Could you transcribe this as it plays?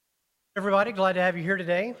Everybody, glad to have you here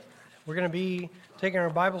today. We're going to be taking our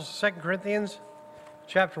Bibles to 2 Corinthians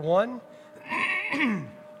chapter 1.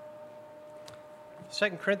 2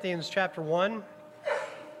 Corinthians chapter 1. I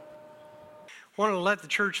wanted to let the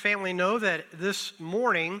church family know that this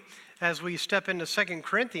morning, as we step into 2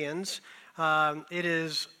 Corinthians, it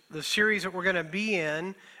is the series that we're going to be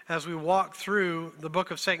in as we walk through the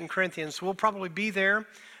book of 2 Corinthians. So we'll probably be there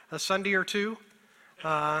a Sunday or two.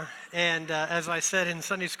 As I said in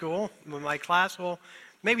Sunday school, with my class, well,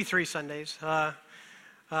 maybe 3 Sundays.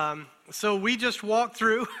 So we just walk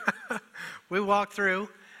through,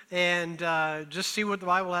 and just see what the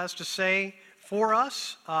Bible has to say for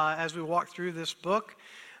us as we walk through this book.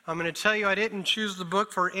 I'm going to tell you I didn't choose the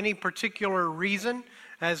book for any particular reason,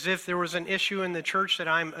 as if there was an issue in the church that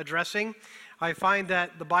I'm addressing. I find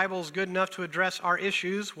that the Bible is good enough to address our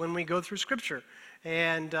issues when we go through Scripture.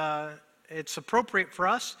 And it's appropriate for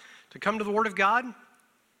us to come to the Word of God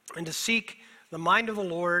and to seek the mind of the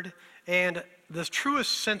Lord. And the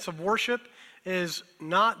truest sense of worship is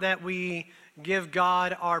not that we give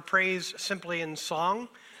God our praise simply in song,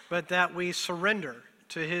 but that we surrender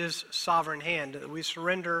to His sovereign hand, that we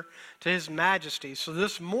surrender to His majesty. So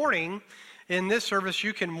this morning, in this service,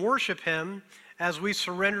 you can worship Him as we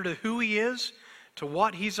surrender to who He is, to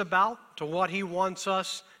what He's about, to what He wants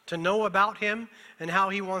us to know about Him, and how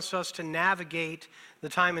He wants us to navigate the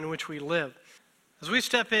time in which we live. As we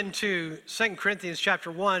step into 2 Corinthians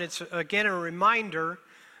chapter 1, it's again a reminder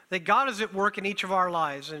that God is at work in each of our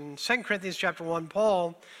lives. In 2 Corinthians chapter 1,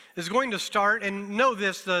 Paul is going to start, and know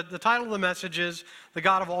this, the title of the message is The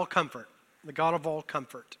God of All Comfort. The God of All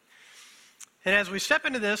Comfort. And as we step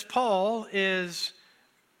into this, Paul is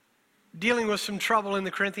dealing with some trouble in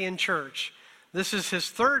the Corinthian church. This is his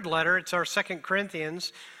third letter. It's our 2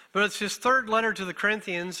 Corinthians. But it's his third letter to the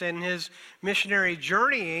Corinthians in his missionary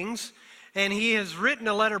journeyings. And he has written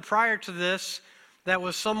a letter prior to this that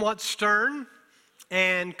was somewhat stern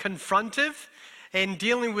and confrontive and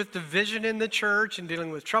dealing with division in the church and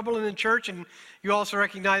dealing with trouble in the church. And you also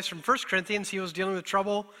recognize from 1 Corinthians he was dealing with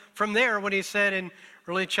trouble from there when he said in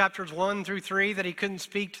really chapters 1 through 3 that he couldn't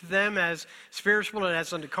speak to them as spiritual and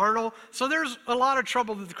as unto carnal. So there's a lot of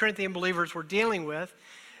trouble that the Corinthian believers were dealing with.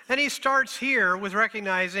 And he starts here with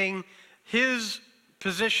recognizing his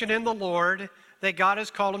position in the Lord that God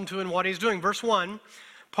has called him to and what he's doing. Verse 1,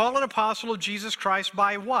 Paul, an apostle of Jesus Christ,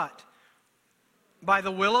 by what? By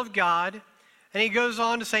the will of God. And he goes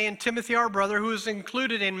on to say, and Timothy, our brother, who is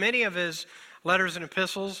included in many of his letters and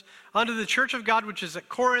epistles, unto the church of God which is at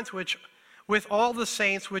Corinth, which with all the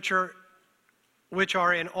saints which are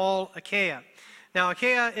in all Achaia. Now,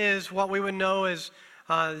 Achaia is what we would know as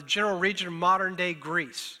the general region of modern-day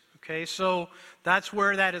Greece. Okay, so that's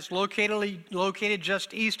where that is located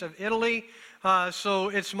just east of Italy. So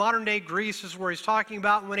it's modern-day Greece is where he's talking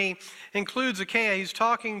about. When he includes Achaia, he's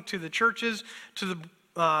talking to the churches, to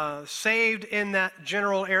the saved in that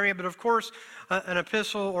general area. But of course, an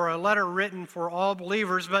epistle or a letter written for all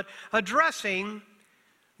believers, but addressing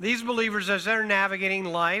these believers as they're navigating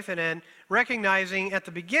life and recognizing at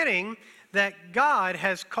the beginning that God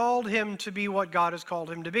has called him to be what God has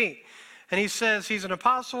called him to be. And he says he's an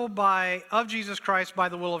apostle of Jesus Christ by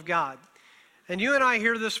the will of God. And you and I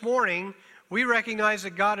here this morning, we recognize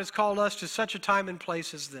that God has called us to such a time and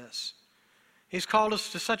place as this. He's called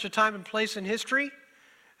us to such a time and place in history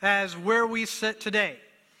as where we sit today.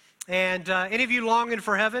 And any of you longing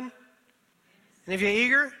for heaven? Any of you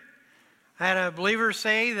eager? I had a believer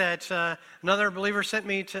say that another believer sent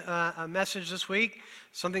me a message this week,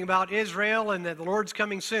 something about Israel and that the Lord's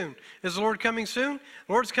coming soon. Is the Lord coming soon?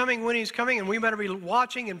 The Lord's coming when He's coming, and we better be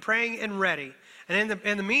watching and praying and ready. And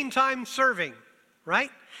in the meantime, serving, right?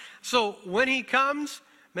 So when He comes,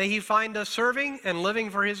 may He find us serving and living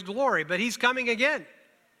for His glory. But He's coming again.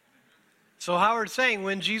 So Howard's saying,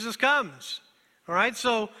 when Jesus comes, all right?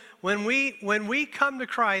 So when we come to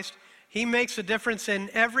Christ, He makes a difference in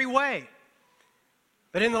every way.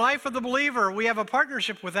 But in the life of the believer, we have a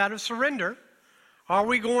partnership with that of surrender. Are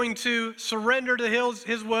we going to surrender to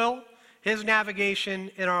His will, His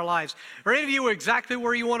navigation in our lives? Are any of you exactly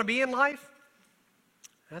where you want to be in life?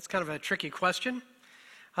 That's kind of a tricky question.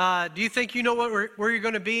 Do you think you know where you're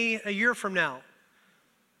going to be a year from now?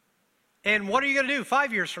 And what are you going to do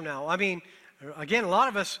 5 years from now? I mean, again, a lot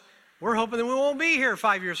of us, we're hoping that we won't be here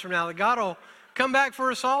 5 years from now, that God will come back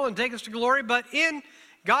for us all and take us to glory. But in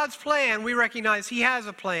God's plan, we recognize He has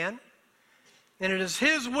a plan, and it is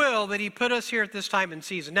His will that He put us here at this time and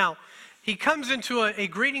season. Now, he comes into a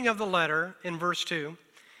greeting of the letter in verse 2,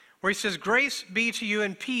 where he says, grace be to you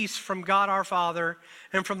and peace from God our Father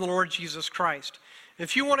and from the Lord Jesus Christ.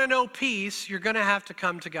 If you want to know peace, you're going to have to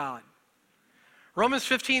come to God. Romans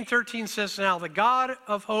 15:13 says, now the God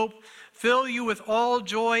of hope fill you with all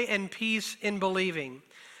joy and peace in believing,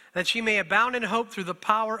 that ye may abound in hope through the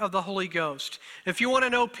power of the Holy Ghost. If you want to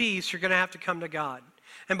know peace, you're going to have to come to God.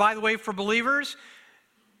 And by the way, for believers,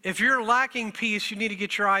 if you're lacking peace, you need to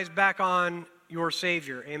get your eyes back on your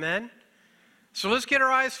Savior. Amen? So let's get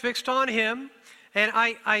our eyes fixed on Him. And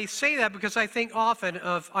I say that because I think often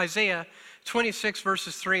of Isaiah 26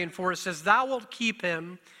 verses 3 and 4. It says, thou wilt keep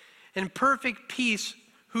him in perfect peace,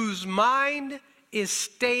 whose mind is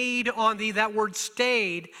stayed on thee. That word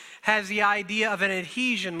stayed has the idea of an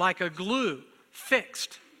adhesion, like a glue,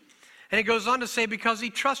 fixed. And it goes on to say, because he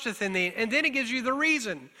trusteth in thee. And then it gives you the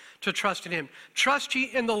reason to trust in him. Trust ye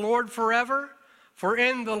in the Lord forever, for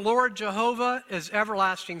in the Lord Jehovah is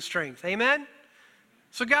everlasting strength. Amen?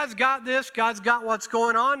 So God's got this. God's got what's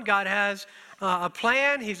going on. God has a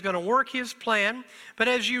plan. He's going to work his plan. But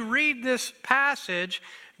as you read this passage,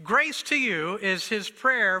 grace to you is his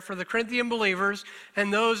prayer for the Corinthian believers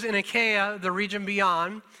and those in Achaia, the region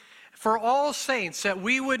beyond, for all saints, that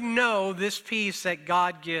we would know this peace that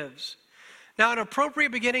God gives. Now, an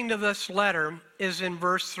appropriate beginning to this letter is in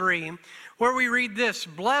verse 3, where we read this,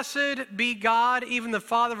 blessed be God, even the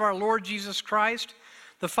Father of our Lord Jesus Christ,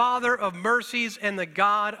 the Father of mercies and the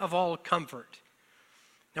God of all comfort.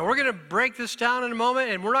 Now, we're going to break this down in a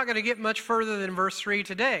moment, and we're not going to get much further than verse 3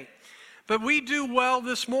 today. But we do well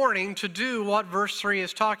this morning to do what verse 3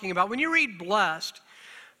 is talking about. When you read blessed,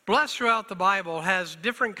 blessed throughout the Bible has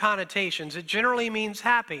different connotations. It generally means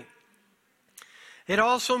happy. It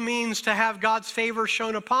also means to have God's favor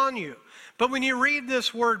shown upon you. But when you read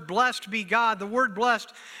this word, blessed be God, the word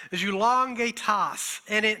blessed is eulogetas,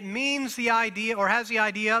 and it means the idea, or has the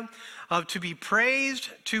idea of to be praised,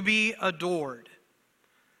 to be adored.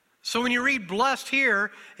 So when you read blessed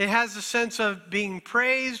here, it has the sense of being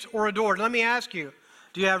praised or adored. Let me ask you,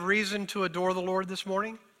 do you have reason to adore the Lord this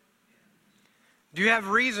morning? Do you have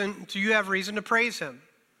reason to praise him?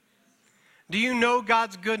 Do you know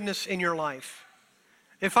God's goodness in your life?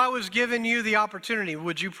 If I was giving you the opportunity,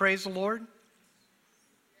 would you praise the Lord?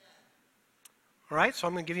 All right, so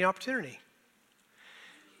I'm going to give you an opportunity.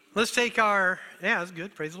 Let's take our, yeah, that's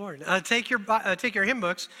good, praise the Lord. Take your hymn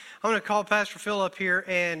books. I'm going to call Pastor Phil up here,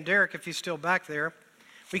 and Derek, if he's still back there.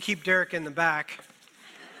 We keep Derek in the back.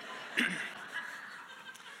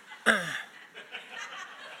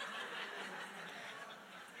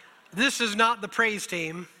 This is not the praise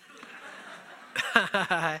team.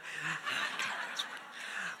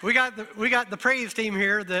 We got the praise team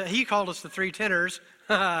here. He called us the three tenors.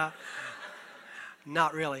 Not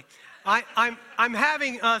really. I'm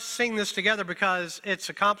having us sing this together because it's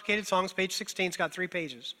a complicated song. It's page 16. It's got 3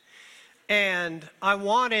 pages. And I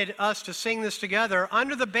wanted us to sing this together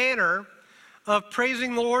under the banner of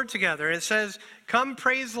praising the Lord together. It says, come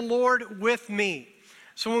praise the Lord with me.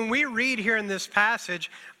 So when we read here in this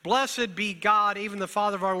passage, blessed be God, even the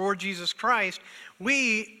Father of our Lord Jesus Christ,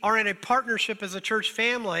 we are in a partnership as a church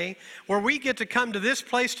family where we get to come to this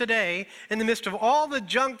place today in the midst of all the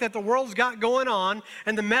junk that the world's got going on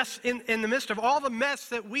and the mess in the midst of all the mess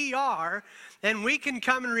that we are, and we can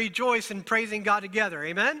come and rejoice in praising God together.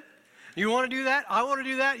 Amen? You want to do that? I want to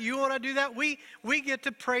do that. You want to do that? We get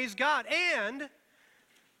to praise God. And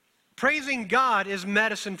praising God is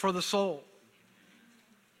medicine for the soul.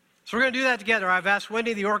 So we're going to do that together. I've asked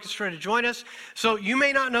Wendy, the orchestra, to join us. So you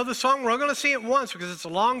may not know the song. We're going to sing it once because it's a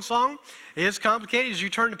long song. It is complicated. As you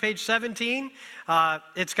turn to page 17,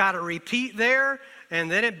 it's got a repeat there,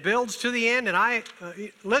 and then it builds to the end. And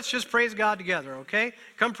let's just praise God together, okay?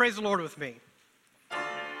 Come praise the Lord with me.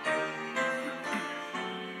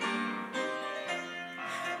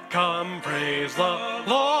 Come praise the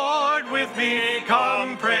Lord with me.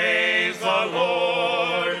 Come praise the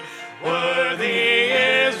Lord. Worthy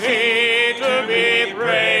is he to be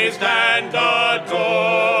praised and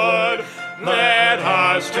adored. Let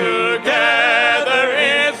us together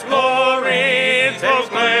his glory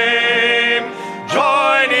proclaim,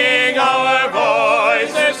 joining our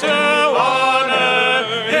voices to honor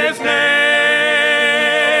his name.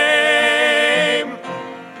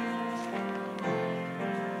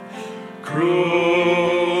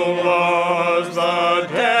 Cruel was the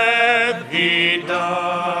death he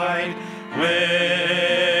died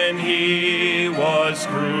when he was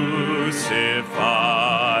crucified.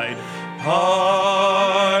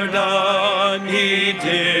 Pardon he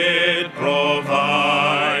did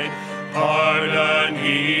provide. Pardon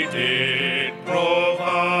he did provide.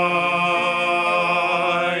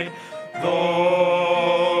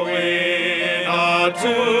 Though in a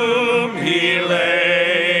tomb he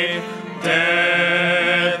lay,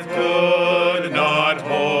 death could not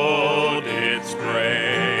hold its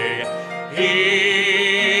prey. He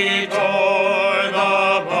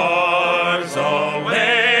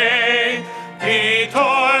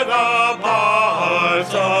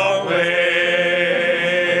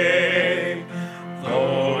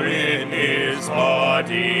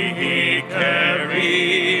He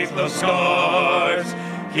carries the scars.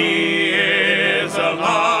 He is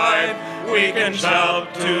alive. We can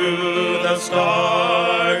shout to the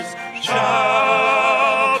stars.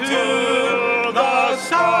 Shout to the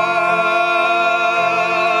stars.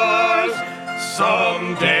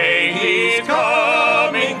 Someday he's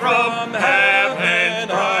coming from heaven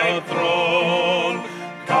thy throne,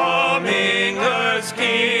 coming earth's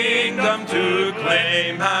kingdom to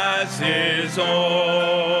claim as his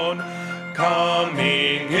own,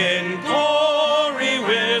 coming in glory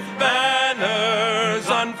with banners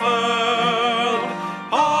unfurled.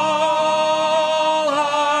 All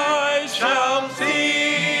eyes shall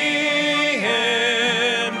see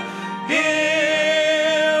him.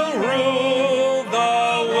 He'll rule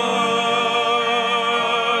the world.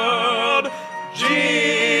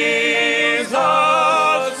 Jesus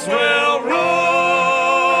will rule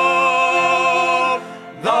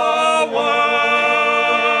the world.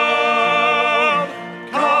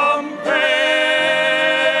 Come praise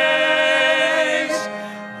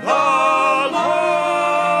the Lord.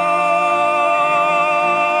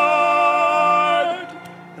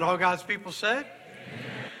 And all God's people said,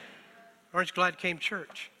 aren't you glad you came to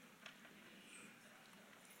church?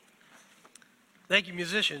 Thank you,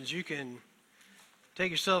 musicians. You can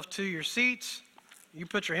take yourself to your seats. You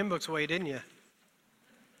put your hymn books away, didn't you?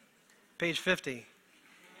 Page 50.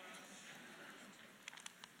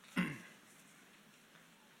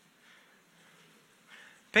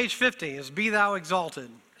 Page 50 is Be Thou Exalted.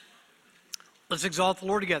 Let's exalt the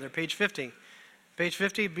Lord together. Page 50. Page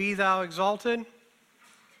 50, Be Thou Exalted.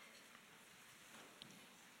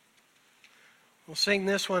 We'll sing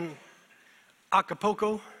this one a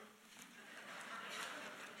cappella.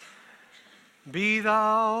 Be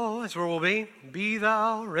thou, that's where we'll be. Be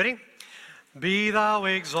thou, ready? Be thou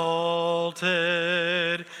exalted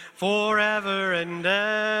forever and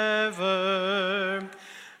ever,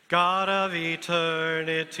 God of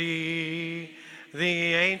eternity,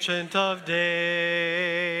 the Ancient of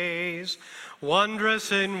Days,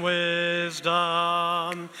 wondrous in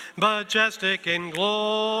wisdom, majestic in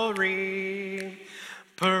glory,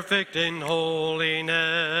 perfect in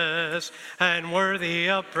holiness, and worthy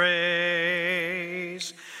of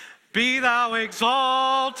praise. Be thou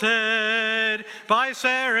exalted by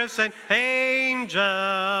seraphs and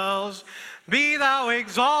angels. Be thou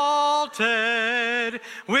exalted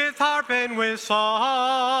with harp and with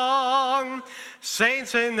song.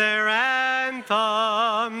 Saints in their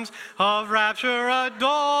anthems of rapture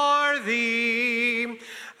adore thee.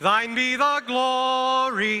 Thine be the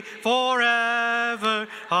glory forever.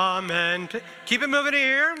 Amen. Keep it moving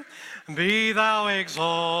here. Be thou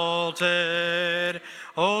exalted,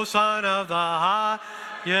 O Son of the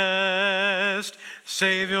highest,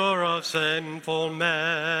 Savior of sinful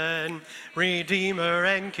men, Redeemer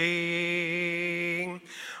and King.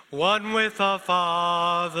 One with the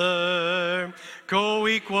Father,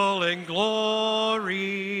 co-equal in glory.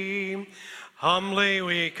 Humbly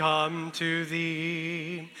we come to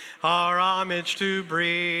thee, our homage to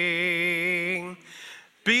bring.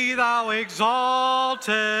 Be thou exalted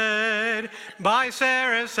by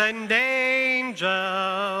seraphs and angels.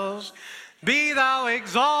 Be thou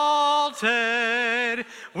exalted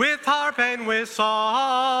with harp and with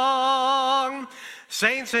song.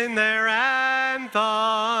 Saints in their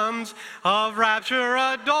anthems of rapture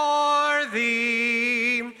adore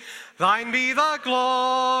thee. Thine be the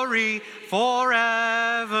glory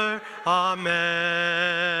forever.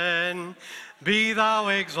 Amen. Be thou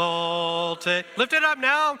exalted. Lift it up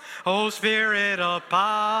now. O Spirit of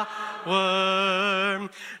power,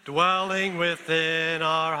 dwelling within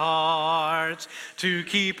our hearts to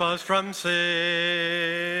keep us from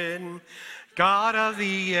sin. God of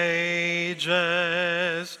the ages,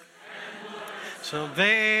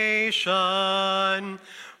 salvation,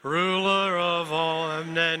 ruler of all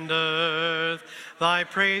heaven and earth, thy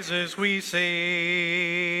praises we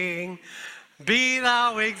sing. Be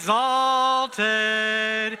thou exalted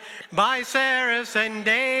by seraphs and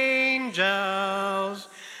angels.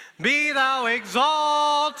 Be thou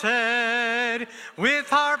exalted with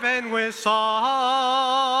harp and with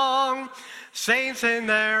song. Saints in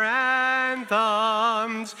their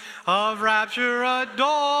anthems of rapture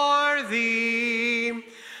adore thee.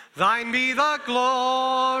 Thine be the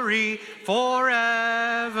glory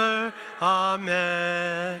forever.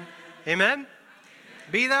 Amen. Amen.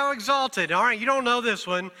 Be thou exalted. All right, you don't know this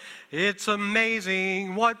one. It's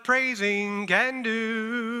amazing what praising can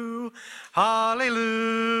do.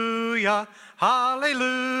 Hallelujah,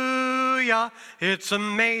 hallelujah. It's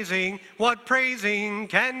amazing what praising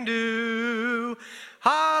can do.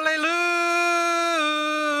 Hallelujah.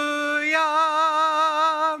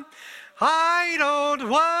 I don't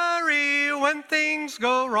worry when things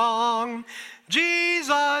go wrong.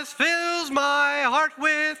 Jesus fills my heart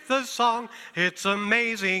with a song. It's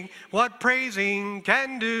amazing what praising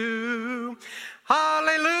can do.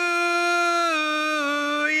 Hallelujah.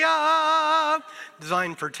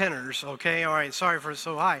 Designed for tenors, okay? All right, sorry for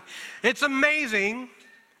so high. It's amazing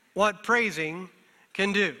what praising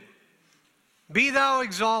can do. Be thou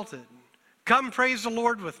exalted. Come praise the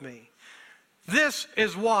Lord with me. This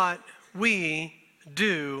is what we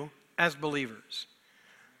do as believers.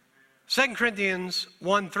 2 Corinthians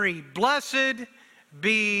 1:3, blessed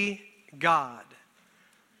be God,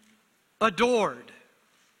 adored,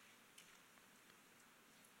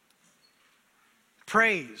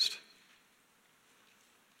 praised.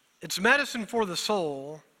 It's medicine for the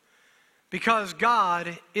soul because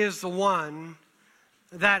God is the one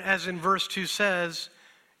that, as in verse 2 says,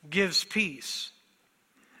 gives peace.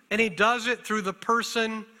 And he does it through the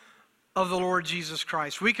person of the Lord Jesus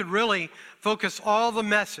Christ. We could really focus all the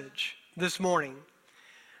message this morning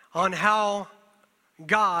on how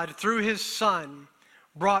God, through his Son,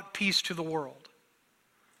 brought peace to the world.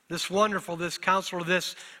 This wonderful, this counselor,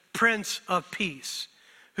 this Prince of Peace,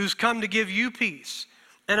 who's come to give you peace,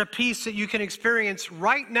 and a peace that you can experience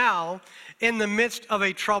right now in the midst of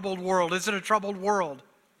a troubled world. Is it a troubled world?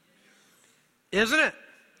 Isn't it?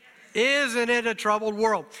 Isn't it a troubled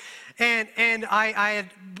world? And I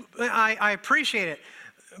appreciate it.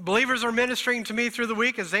 Believers are ministering to me through the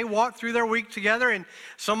week as they walk through their week together, and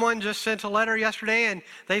someone just sent a letter yesterday and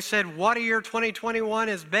they said, what a year 2021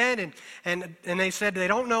 has been, and they said they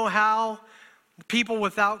don't know how people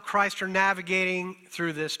without Christ are navigating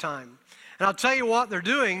through this time. And I'll tell you what they're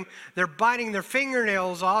doing. They're biting their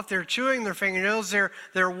fingernails off. They're chewing their fingernails. They're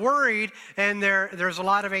worried, and there's a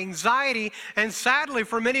lot of anxiety. And sadly,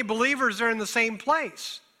 for many believers, they're in the same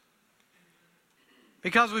place.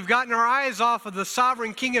 Because we've gotten our eyes off of the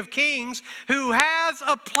sovereign King of Kings who has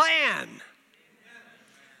a plan.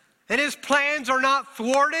 And his plans are not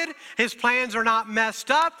thwarted. His plans are not messed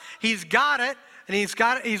up. He's got it. And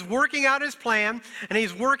he's working out his plan. And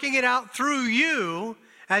he's working it out through you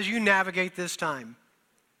as you navigate this time.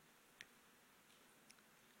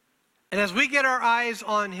 And as we get our eyes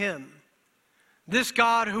on him, this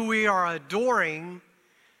God who we are adoring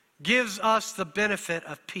gives us the benefit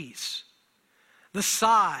of peace. The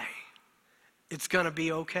sigh, it's going to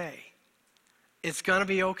be okay. It's going to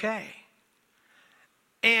be okay.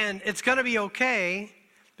 And it's going to be okay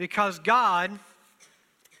because God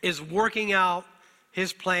is working out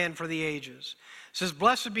his plan for the ages. It says,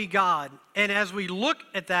 blessed be God. And as we look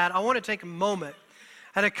at that, I want to take a moment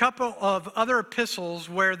at a couple of other epistles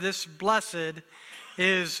where this blessed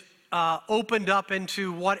is opened up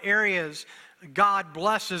into what areas God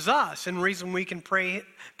blesses us and reason we can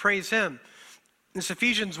praise him. It's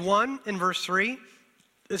Ephesians 1 in verse 3.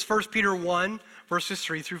 It's 1 Peter 1, verses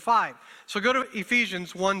 3 through 5. So go to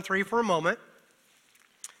Ephesians 1:3 for a moment.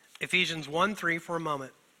 Ephesians 1:3 for a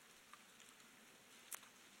moment.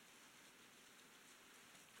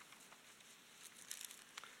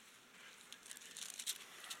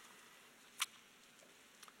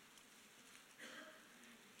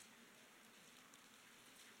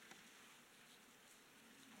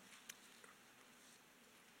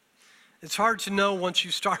 It's hard to know once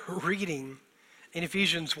you start reading in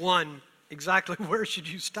Ephesians 1 exactly where should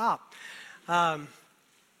you stop.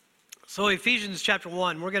 So Ephesians chapter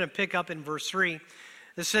 1, we're going to pick up in verse 3.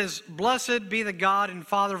 It says, blessed be the God and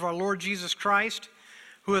Father of our Lord Jesus Christ,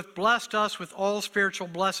 who hath blessed us with all spiritual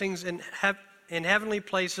blessings in heavenly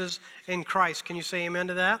places in Christ. Can you say amen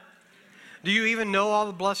to that? Do you even know all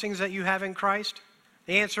the blessings that you have in Christ?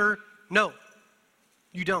 The answer, no,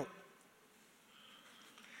 you don't.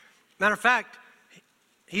 Matter of fact,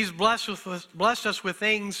 he's blessed us with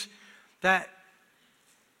things that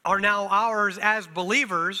are now ours as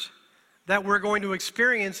believers that we're going to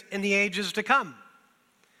experience in the ages to come.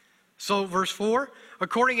 So verse 4,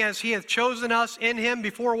 according as he hath chosen us in him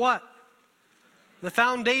before what? The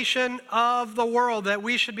foundation of the world, that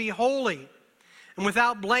we should be holy and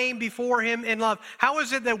without blame before him in love. How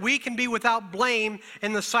is it that we can be without blame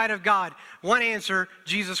in the sight of God? One answer,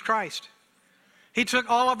 Jesus Christ. He took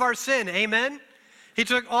all of our sin, amen? He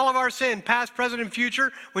took all of our sin, past, present, and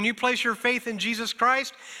future. When you place your faith in Jesus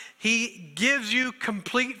Christ, he gives you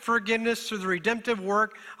complete forgiveness through the redemptive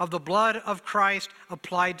work of the blood of Christ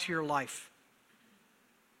applied to your life.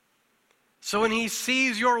 So when he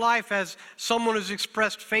sees your life as someone who's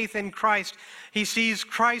expressed faith in Christ, he sees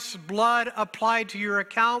Christ's blood applied to your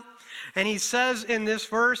account. And he says in this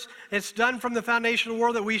verse, it's done from the foundation of the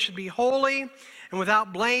world that we should be holy and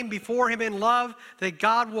without blame before him in love, that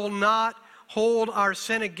God will not hold our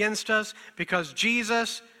sin against us because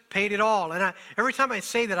Jesus paid it all. And every time I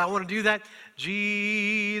say that, I want to do that.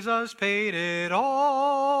 Jesus paid it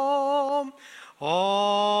all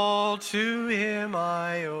to him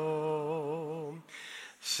I owe.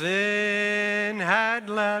 Sin had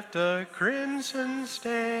left a crimson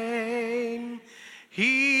stain.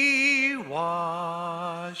 He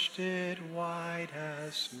washed it white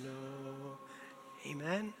as snow.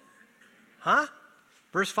 Amen. Huh?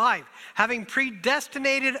 Verse 5. Having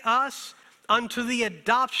predestinated us unto the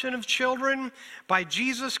adoption of children by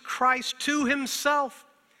Jesus Christ to himself,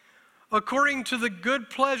 according to the good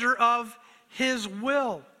pleasure of his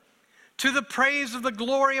will, to the praise of the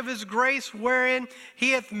glory of his grace, wherein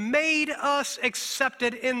he hath made us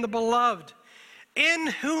accepted in the beloved, in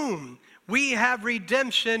whom we have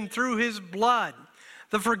redemption through his blood,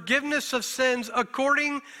 the forgiveness of sins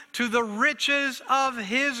according to the riches of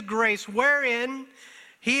his grace, wherein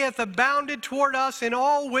he hath abounded toward us in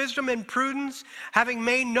all wisdom and prudence, having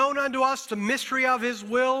made known unto us the mystery of his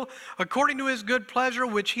will, according to his good pleasure,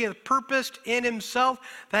 which he hath purposed in himself,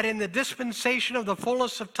 that in the dispensation of the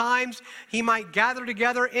fullness of times he might gather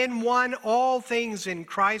together in one all things in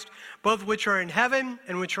Christ, both which are in heaven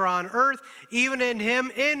and which are on earth, even in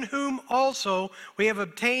him, in whom also we have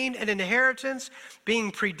obtained an inheritance,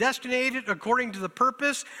 being predestinated according to the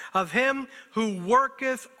purpose of him who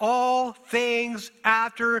worketh all things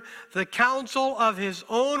after the counsel of his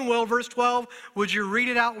own will. Verse 12, would you read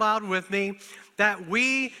it out loud with me? That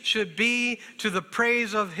we should be to the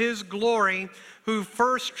praise of his glory, who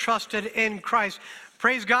first trusted in Christ.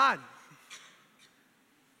 Praise God.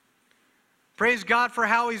 Praise God for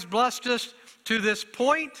how he's blessed us to this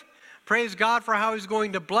point. Praise God for how he's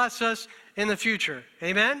going to bless us in the future.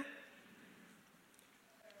 Amen?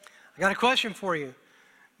 I got a question for you.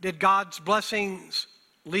 Did God's blessings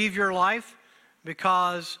leave your life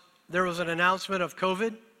because there was an announcement of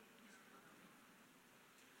COVID?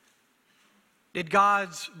 Did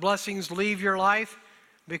God's blessings leave your life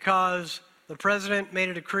because the president made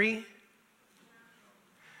a decree?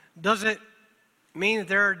 Does it mean that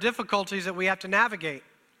there are difficulties that we have to navigate?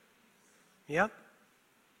 Yep.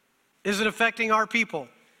 Is it affecting our people?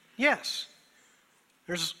 Yes.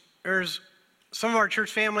 There's some of our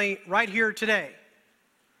church family right here today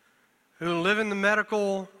who live in the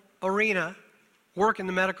medical arena, work in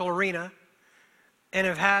the medical arena, and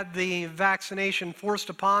have had the vaccination forced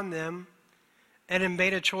upon them and have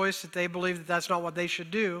made a choice that they believe that that's not what they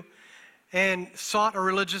should do and sought a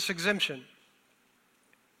religious exemption.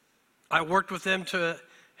 I worked with them to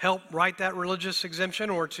help write that religious exemption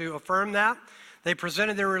or to affirm that. They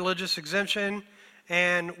presented their religious exemption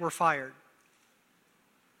and were fired.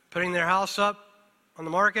 Putting their house up on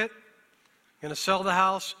the market, going to sell the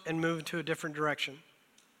house and move into a different direction.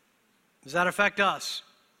 Does that affect us?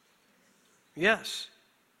 Yes,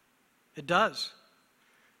 it does.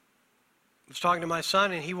 I was talking to my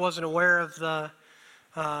son and he wasn't aware of the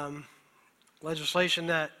legislation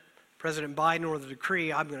that President Biden, or the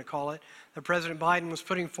decree, I'm going to call it, that President Biden was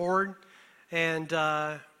putting forward, and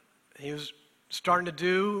he was starting to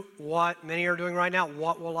do what many are doing right now.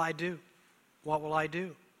 What will I do? What will I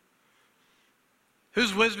do?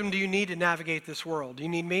 Whose wisdom do you need to navigate this world? Do you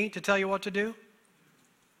need me to tell you what to do?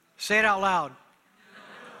 Say it out loud.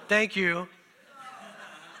 Thank you.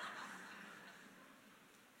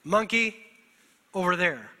 Monkey over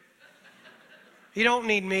there. You don't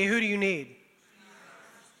need me. Who do you need?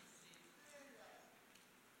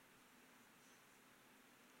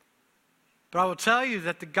 But I will tell you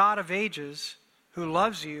that the God of ages, who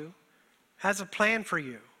loves you, has a plan for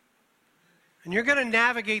you. And you're going to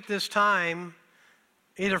navigate this time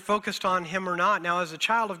either focused on him or not. Now, as a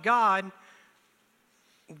child of God,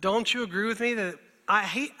 don't you agree with me that I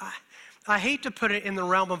hate to put it in the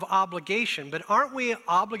realm of obligation, but aren't we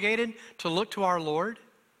obligated to look to our Lord?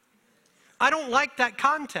 I don't like that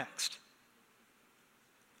context.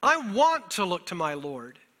 I want to look to my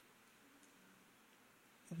Lord.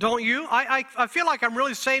 Don't you? I feel like I'm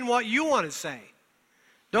really saying what you want to say.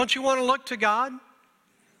 Don't you want to look to God?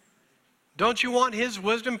 Don't you want his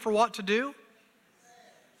wisdom for what to do?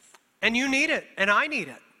 And you need it, and I need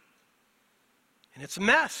it. And it's a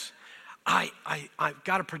mess. I've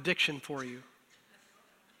got a prediction for you.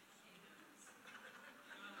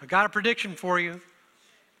 I've got a prediction for you.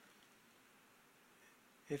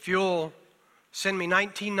 If you'll send me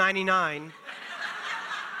 $19.99,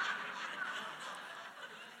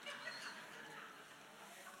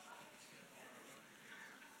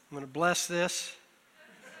 I'm going to bless this.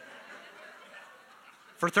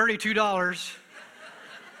 For $32,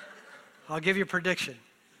 I'll give you a prediction.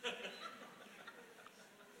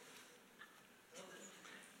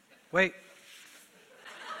 Wait,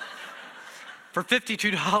 for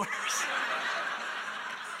 $52.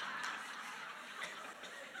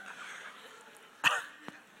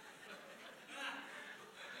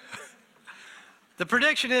 The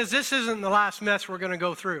prediction is this isn't the last mess we're going to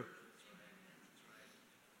go through.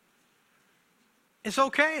 It's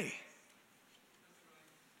okay.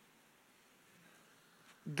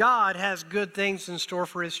 God has good things in store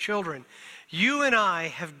for his children. You and I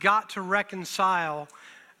have got to reconcile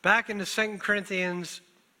back into 2 Corinthians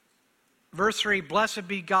verse 3, blessed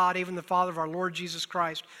be God, even the Father of our Lord Jesus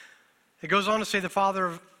Christ. It goes on to say the Father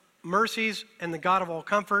of mercies and the God of all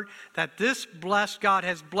comfort, that this blessed God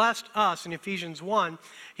has blessed us in Ephesians 1.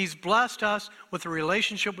 He's blessed us with a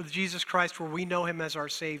relationship with Jesus Christ where we know him as our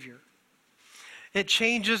Savior. It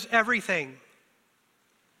changes everything.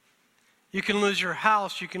 You can lose your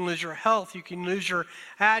house, you can lose your health, you can lose your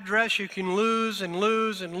address, you can lose and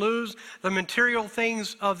lose and lose the material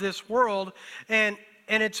things of this world, and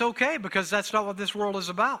it's okay because that's not what this world is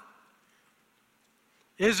about.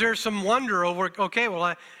 Is there some wonder over, okay,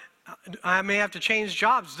 well, I may have to change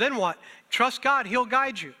jobs, then what? Trust God, he'll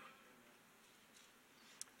guide you.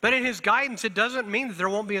 But in his guidance, it doesn't mean that there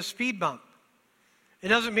won't be a speed bump. It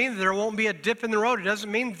doesn't mean that there won't be a dip in the road. It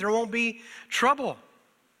doesn't mean that there won't be trouble.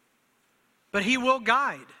 But he will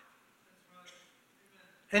guide.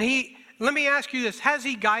 And let me ask you this, has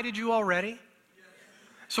he guided you already?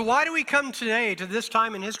 So why do we come today to this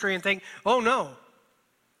time in history and think, oh no?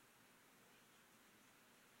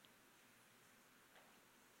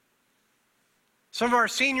 Some of our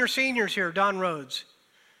seniors here, Don Rhodes.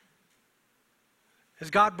 Is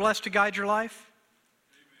God blessed to guide your life?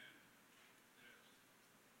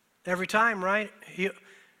 Amen. Every time, right?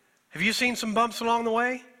 Have you seen some bumps along the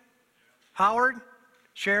way? Howard,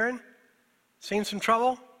 Sharon, seen some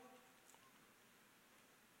trouble?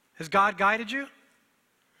 Has God guided you?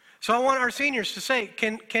 So I want our seniors to say,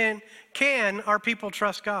 can our people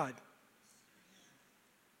trust God?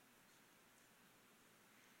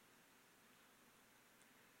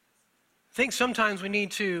 I think sometimes we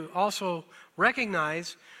need to also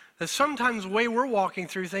recognize that sometimes the way we're walking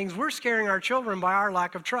through things, we're scaring our children by our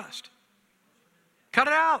lack of trust. Cut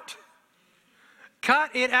it out.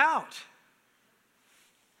 Cut it out.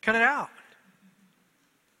 Cut it out.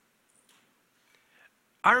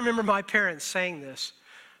 I remember my parents saying this.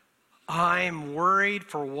 I'm worried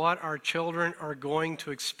for what our children are going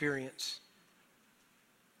to experience.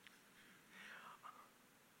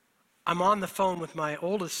 I'm on the phone with my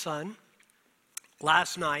oldest son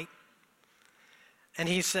last night, and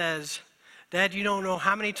he says, Dad, you don't know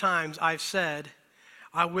how many times I've said,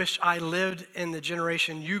 I wish I lived in the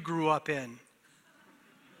generation you grew up in.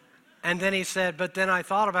 And then he said, but then I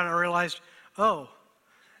thought about it and I realized, oh,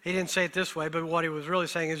 he didn't say it this way, but what he was really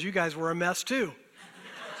saying is you guys were a mess too.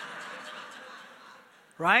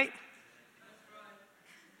 Right?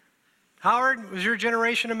 Howard, was your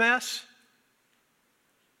generation a mess?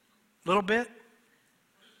 A little bit?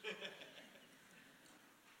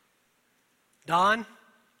 Don, did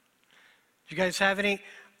you guys have any,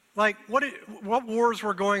 like, what wars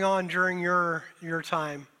were going on during your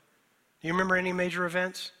time? Do you remember any major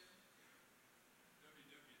events?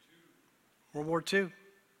 World War II.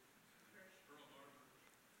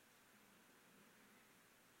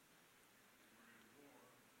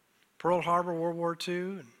 Pearl Harbor, World War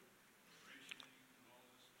II.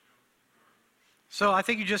 So I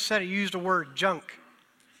think you just said it, you used a word, junk.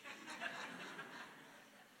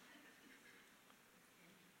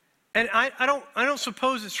 And I don't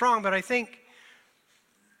suppose it's wrong, but I think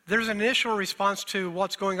there's an initial response to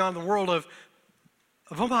what's going on in the world of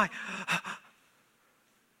oh my.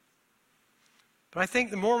 But I think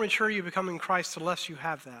the more mature you become in Christ, the less you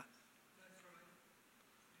have that.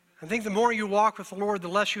 I think the more you walk with the Lord, the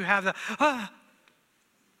less you have that.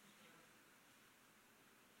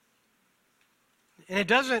 And it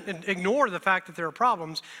doesn't ignore the fact that there are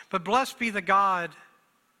problems, but blessed be the God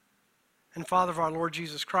and Father of our Lord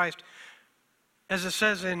Jesus Christ, as it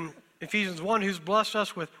says in Ephesians 1, who's blessed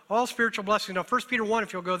us with all spiritual blessings. Now, 1 Peter 1,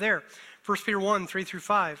 if you'll go there. 1 Peter 1, 3 through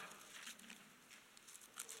 5.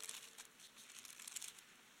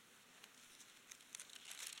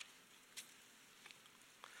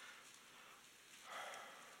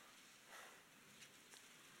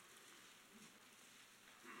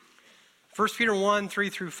 First Peter 1, 3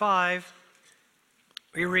 through 5,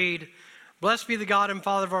 we read, Blessed be the God and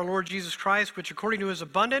Father of our Lord Jesus Christ, which according to his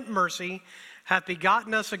abundant mercy hath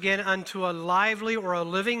begotten us again unto a lively or a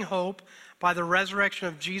living hope by the resurrection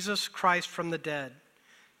of Jesus Christ from the dead.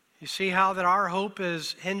 You see how that our hope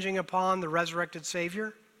is hinging upon the resurrected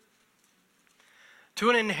Savior? To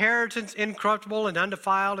an inheritance incorruptible and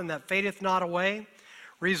undefiled, and that fadeth not away,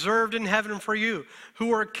 reserved in heaven for you,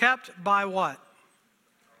 who are kept by what?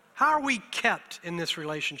 How are we kept in this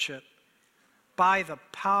relationship? By the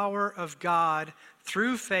power of God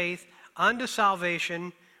through faith unto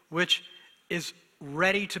salvation, which is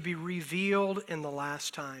ready to be revealed in the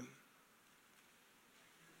last time.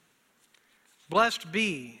 Blessed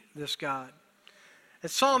be this God. In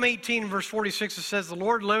Psalm 18, verse 46, it says, the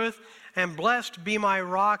Lord liveth, and blessed be my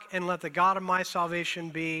rock, and let the God of my salvation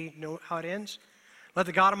be, know how it ends? Let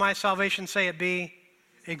the God of my salvation, say it, be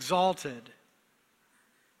exalted.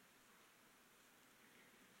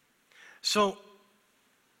 So,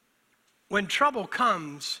 when trouble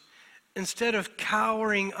comes, instead of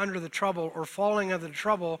cowering under the trouble or falling under the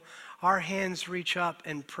trouble, our hands reach up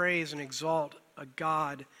and praise and exalt a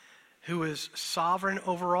God who is sovereign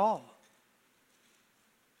over all.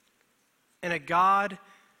 And a God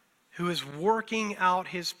who is working out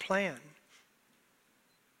his plan.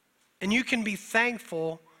 And you can be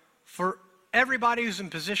thankful for everybody who's in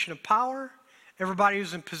position of power, everybody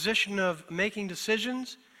who's in position of making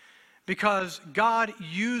decisions, because God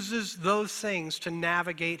uses those things to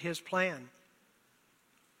navigate his plan.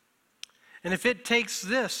 And if it takes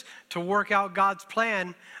this to work out God's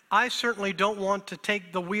plan, I certainly don't want to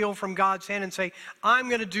take the wheel from God's hand and say, I'm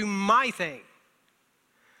going to do my thing.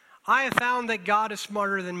 I have found that God is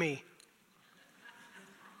smarter than me.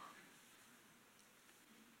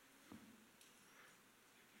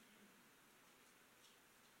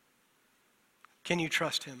 Can you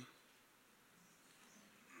trust him?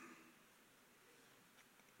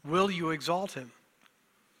 Will you exalt him?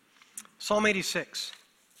 Psalm 86.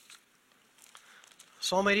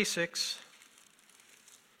 Psalm 86.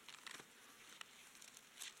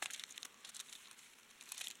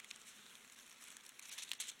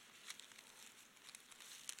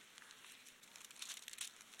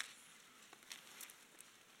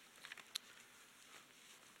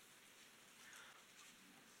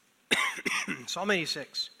 Psalm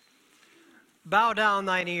 86. Bow down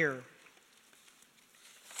thine ear.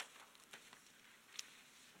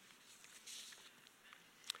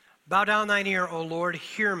 Bow down thine ear, O Lord,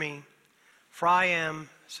 hear me, for I am,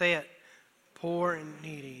 say it, poor and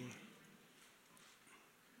needy.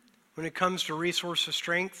 When it comes to resource of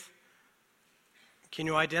strength, can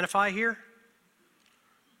you identify here?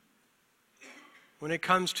 When it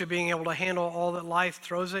comes to being able to handle all that life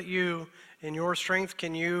throws at you in your strength,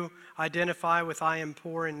 can you identify with I am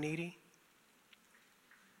poor and needy?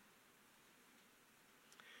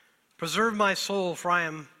 Preserve my soul, for I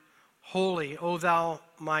am holy, O thou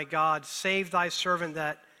my God. Save thy servant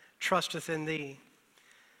that trusteth in thee.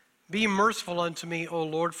 Be merciful unto me, O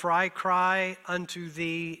Lord, for I cry unto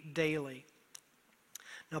thee daily.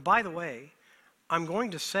 Now, by the way, I'm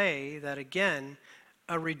going to say that again,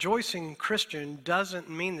 a rejoicing Christian doesn't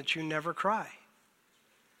mean that you never cry.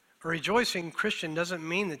 A rejoicing Christian doesn't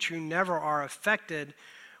mean that you never are affected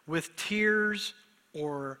with tears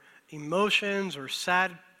or emotions or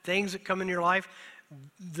sad things that come in your life.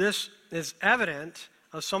 This is evident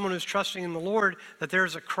of someone who's trusting in the Lord, that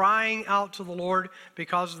there's a crying out to the Lord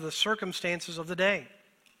because of the circumstances of the day.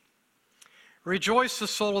 Rejoice the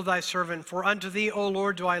soul of thy servant, for unto thee, O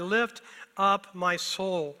Lord, do I lift up my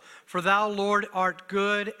soul. For thou, Lord, art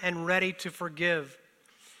good and ready to forgive.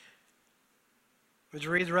 Would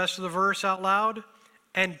you read the rest of the verse out loud?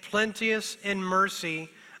 And plenteous in mercy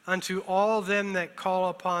unto all them that call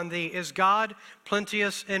upon thee. Is God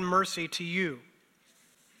plenteous in mercy to you?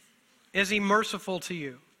 Is he merciful to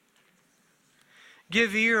you?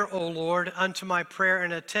 Give ear, O Lord, unto my prayer,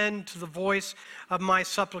 and attend to the voice of my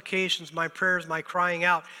supplications, my prayers, my crying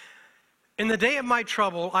out. In the day of my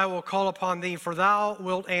trouble I will call upon thee, for thou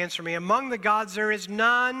wilt answer me. Among the gods there is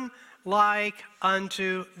none like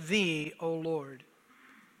unto thee, O Lord.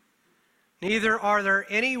 Neither are there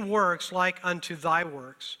any works like unto thy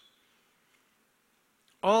works.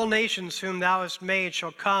 All nations whom thou hast made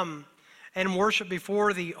shall come and worship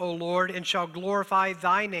before thee, O Lord, and shall glorify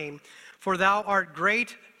thy name. For thou art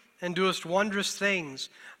great and doest wondrous things.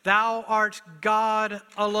 Thou art God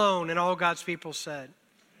alone. And all God's people said.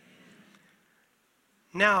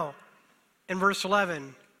 Now, in verse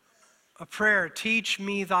 11, a prayer, teach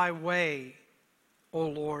me thy way, O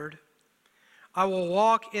Lord. I will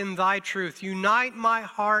walk in thy truth. Unite my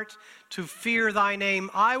heart to fear thy name.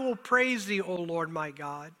 I will praise thee, O Lord my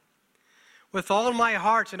God, with all my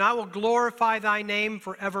heart, and I will glorify thy name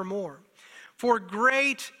forevermore. For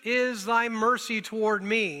great is thy mercy toward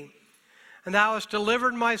me, and thou hast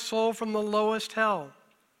delivered my soul from the lowest hell.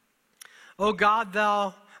 O God,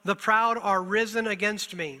 the proud are risen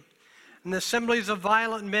against me, and the assemblies of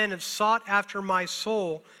violent men have sought after my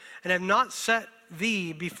soul, and have not set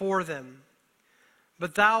thee before them.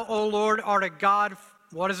 But thou, O Lord, art a God,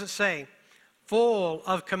 what does it say? Full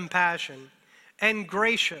of compassion and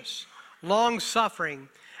gracious, long-suffering,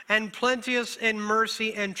 and plenteous in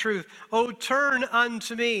mercy and truth. O turn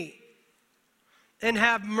unto me, and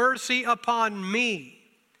have mercy upon me.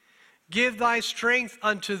 Give thy strength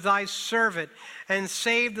unto thy servant, and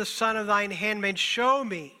save the son of thine handmaid. Show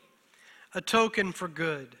me a token for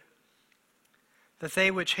good, that they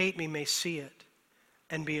which hate me may see it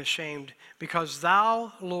and be ashamed, because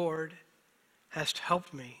thou, Lord, hast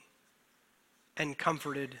helped me and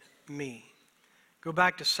comforted me. Go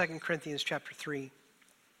back to 2 Corinthians chapter 3.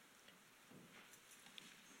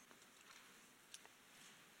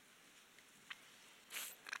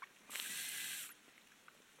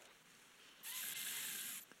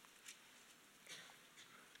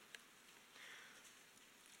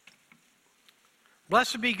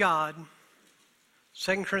 Blessed be God,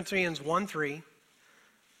 2 Corinthians 1:3.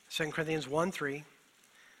 2 Corinthians 1:3.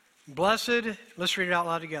 Blessed, let's read it out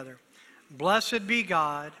loud together. Blessed be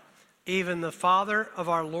God, even the Father of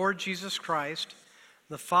our Lord Jesus Christ,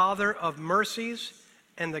 the Father of mercies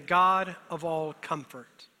and the God of all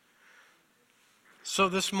comfort. So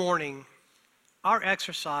this morning, our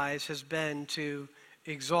exercise has been to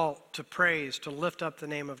exalt, to praise, to lift up the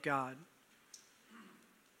name of God.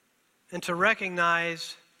 And to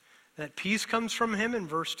recognize that peace comes from him in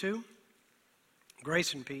verse 2,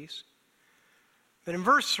 grace and peace. But in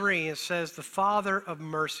verse 3, it says, the Father of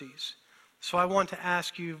mercies. So I want to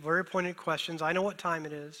ask you very pointed questions. I know what time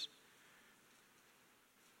it is.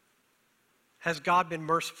 Has God been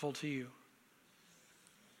merciful to you?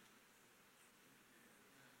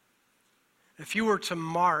 If you were to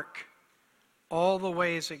mark all the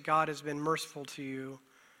ways that God has been merciful to you,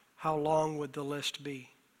 how long would the list be?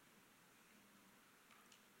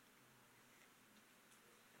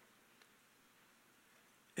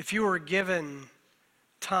 If you were given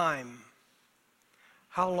time,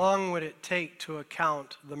 how long would it take to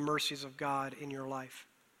account the mercies of God in your life?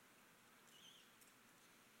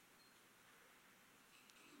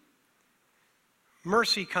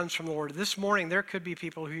 Mercy comes from the Lord. This morning, there could be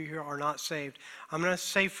people who are not saved. I'm going to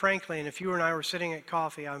say frankly, and if you and I were sitting at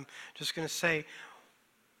coffee, I'm just going to say,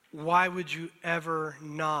 why would you ever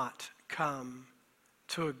not come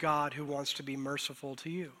to a God who wants to be merciful to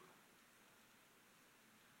you?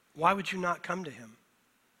 Why would you not come to him?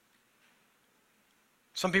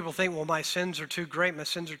 Some people think, well, my sins are too great, my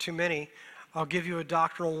sins are too many. I'll give you a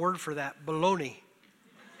doctrinal word for that: baloney.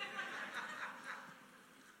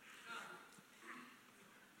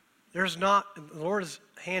 The Lord's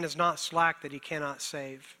hand is not slack that he cannot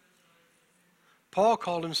save. Paul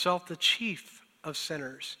called himself the chief of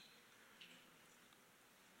sinners.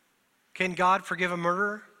 Can God forgive a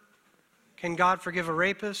murderer? Can God forgive a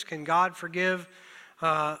rapist? Can God forgive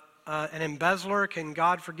an embezzler? Can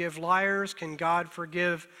God forgive liars? Can God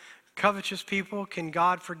forgive covetous people? Can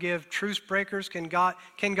God forgive truce breakers? Can God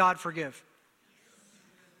forgive?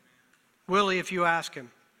 Will he if you ask him?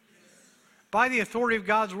 By the authority of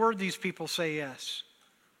God's word, these people say yes.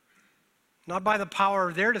 Not by the power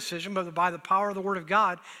of their decision, but by the power of the word of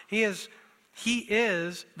God. He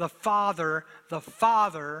is the Father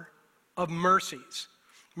of mercies.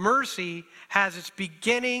 Mercy has its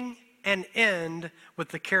beginning and end with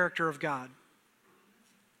the character of God.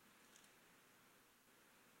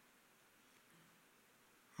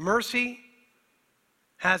 Mercy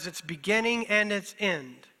has its beginning and its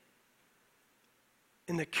end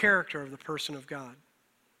in the character of the person of God.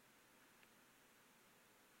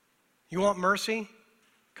 You want mercy?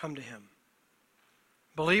 Come to him.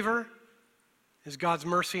 Believer, is God's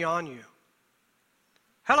mercy on you?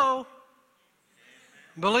 Hello?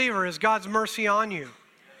 Believer, is God's mercy on you?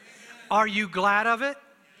 Are you glad of it?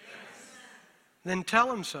 Then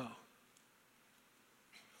tell him so.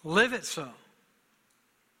 Live it so.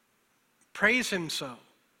 Praise him so.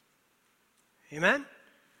 Amen?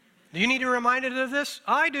 Do you need to be reminded of this?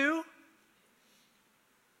 I do.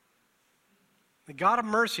 The God of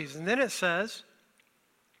mercies. And then it says,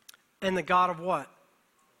 and the God of what?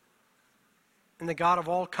 And the God of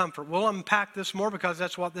all comfort. We'll unpack this more because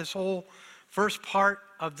that's what this whole first part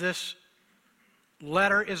of this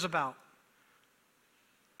letter is about.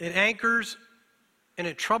 It anchors in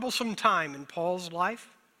a troublesome time in Paul's life,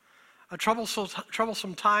 a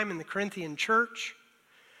troublesome time in the Corinthian church,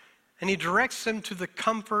 and he directs them to the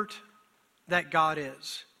comfort that God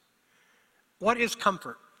is. What is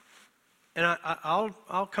comfort? And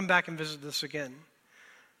I'll come back and visit this again.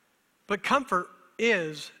 But comfort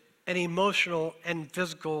is an emotional and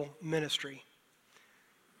physical ministry.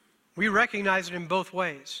 We recognize it in both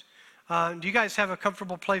ways. Do you guys have a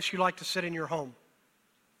comfortable place you like to sit in your home?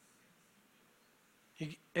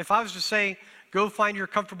 If I was to say, go find your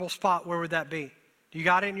comfortable spot, where would that be? You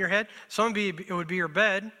got it in your head? It would be your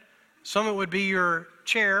bed. Some of it would be your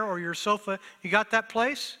chair or your sofa. You got that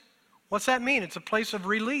place? What's that mean? It's a place of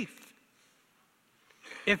relief.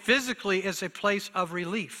 It physically is a place of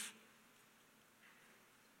relief.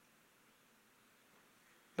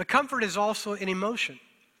 But comfort is also an emotion.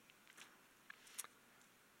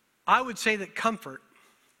 I would say that comfort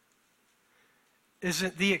is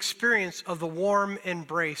the experience of the warm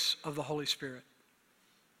embrace of the Holy Spirit.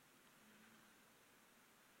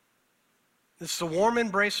 It's the warm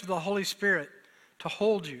embrace of the Holy Spirit to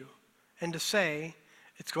hold you and to say,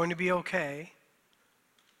 it's going to be okay.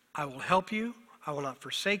 I will help you. I will not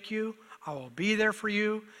forsake you. I will be there for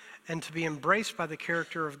you. And to be embraced by the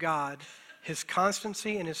character of God, His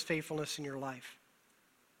constancy and His faithfulness in your life.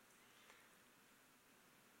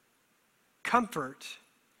 Comfort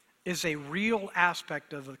is a real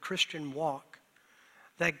aspect of the Christian walk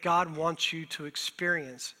that God wants you to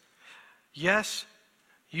experience. Yes,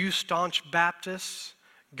 you staunch Baptists,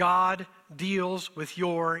 God deals with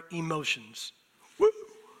your emotions. Woo!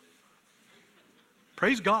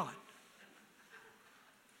 Praise God.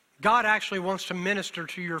 God actually wants to minister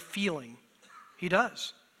to your feeling. He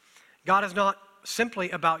does. God is not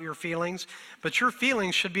simply about your feelings, but your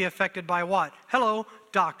feelings should be affected by what? Hello,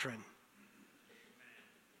 doctrine.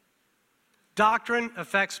 Doctrine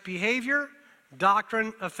affects behavior.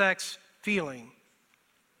 Doctrine affects feeling.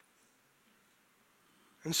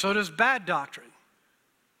 And so does bad doctrine.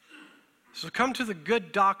 So come to the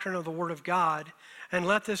good doctrine of the Word of God and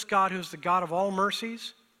let this God, who is the God of all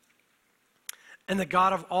mercies and the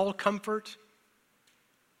God of all comfort,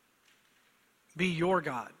 be your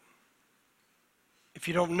God. If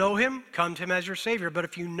you don't know Him, come to Him as your Savior. But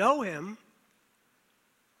if you know Him,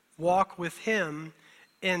 walk with Him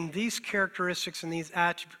in these characteristics and these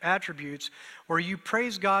attributes where you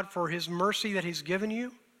praise God for His mercy that He's given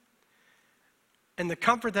you and the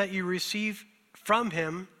comfort that you receive from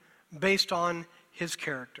Him based on His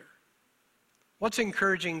character. What's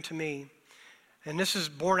encouraging to me, and this is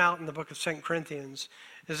borne out in the book of 2 Corinthians,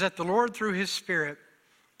 is that the Lord, through His Spirit,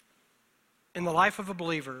 in the life of a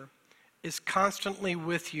believer, is constantly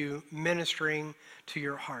with you, ministering to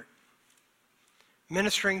your heart,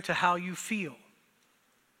 ministering to how you feel,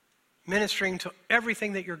 ministering to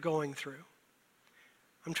everything that you're going through.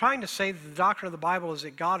 I'm trying to say that the doctrine of the Bible is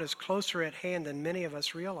that God is closer at hand than many of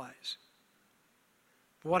us realize.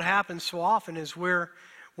 But what happens so often is we're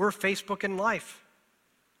Facebooking life.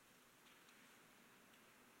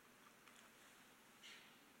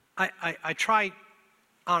 I try,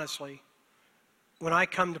 honestly, when I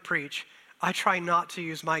come to preach, I try not to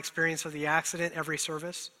use my experience of the accident every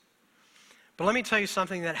service. But let me tell you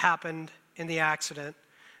something that happened in the accident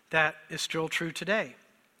that is still true today.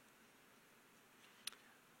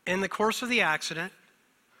 In the course of the accident,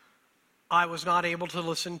 I was not able to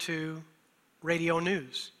listen to radio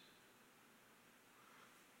news.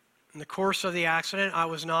 In the course of the accident, I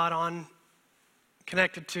was not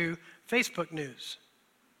connected to Facebook news.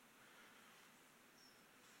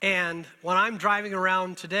 And when I'm driving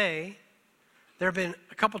around today, there have been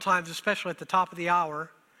a couple times, especially at the top of the hour,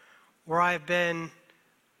 where I've been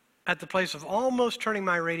at the place of almost turning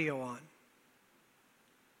my radio on.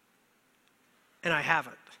 And I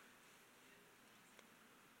haven't.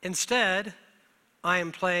 Instead, I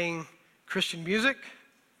am playing Christian music.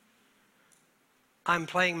 I'm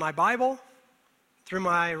playing my Bible through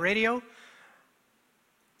my radio.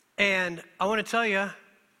 And I want to tell you,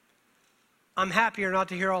 I'm happier not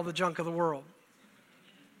to hear all the junk of the world.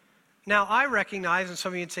 Now, I recognize, and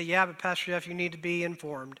some of you would say, yeah, but Pastor Jeff, you need to be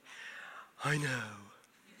informed. I know.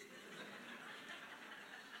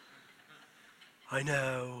 I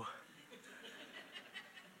know.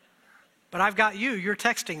 But I've got you. You're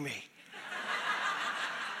texting me.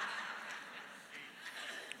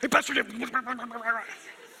 Hey, Pastor Jeff. Do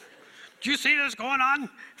you see this going on?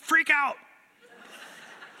 Freak out.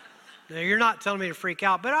 Now, you're not telling me to freak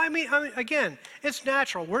out, but I mean, again, it's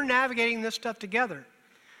natural. We're navigating this stuff together.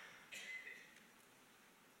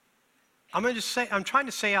 I'm trying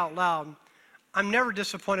to say out loud, I'm never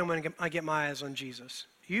disappointed when I get my eyes on Jesus.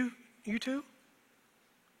 You too?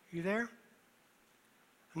 You there?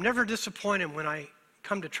 I'm never disappointed when I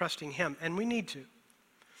come to trusting Him, and we need to.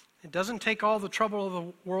 It doesn't take all the trouble of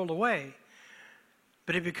the world away,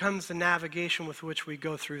 but it becomes the navigation with which we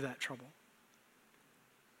go through that trouble.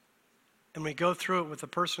 And we go through it with the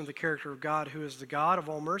person of the character of God, who is the God of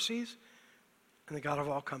all mercies and the God of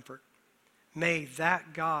all comfort. May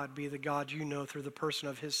that God be the God you know through the person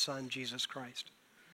of His Son, Jesus Christ.